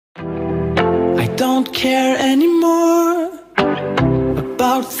don't care anymore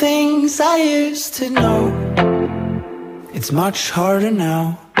about things I used to know. It's much harder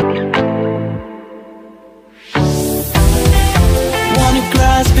now. Wanna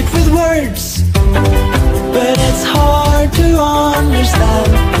grasp it with words, but it's hard to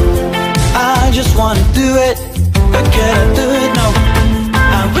understand. I just wanna do it, but could I do it? No.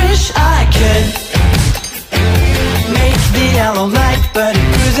 I wish I could make the yellow light, but it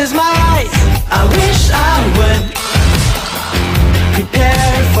bruises my eyes. I wish I would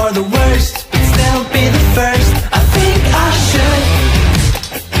prepare for the worst, but still be the first. I think I should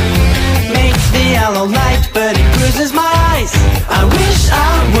make the yellow light, but it bruises my eyes. I wish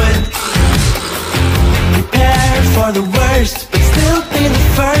I would prepare for the worst, but still be the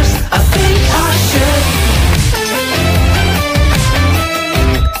first. I think I should.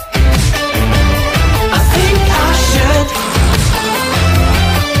 I think I should.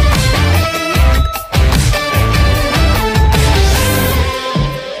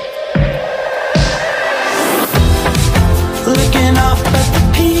 Looking up at the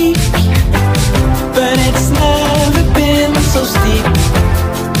peak, but it's never been so steep.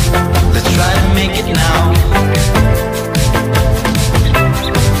 Let's try to make it now.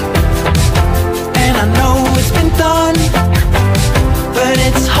 And I know it's been done, but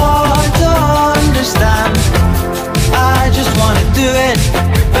it's hard to understand. I just wanna do it,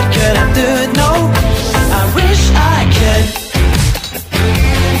 but could I do it? No. I wish I could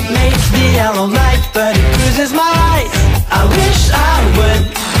make the yellow light, but it bruises my eyes. I wish I would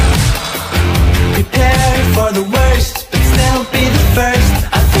prepare for the worst, but still be the first.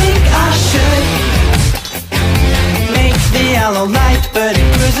 I think I should make the yellow light, but it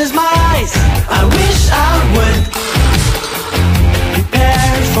bruises my eyes. I wish I would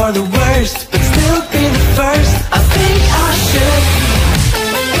prepare for the worst, but still be the first. I think I should.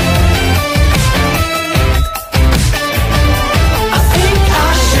 I think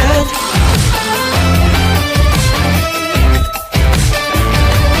I should.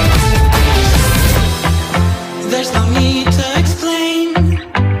 There's no need to explain.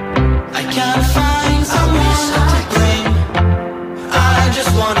 I can't find someone to blame. I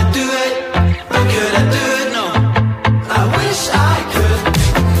just wanna do it, but could I do it? No. I wish I could.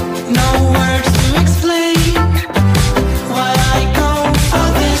 No words to explain why I go for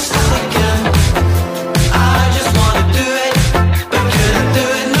this again. I just wanna do it, but could I do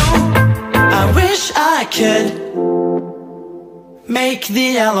it? No. I wish I could make the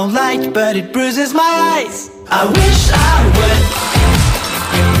yellow light, but it bruises my eyes. I wish I would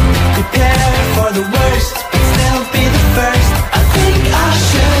prepare for the worst.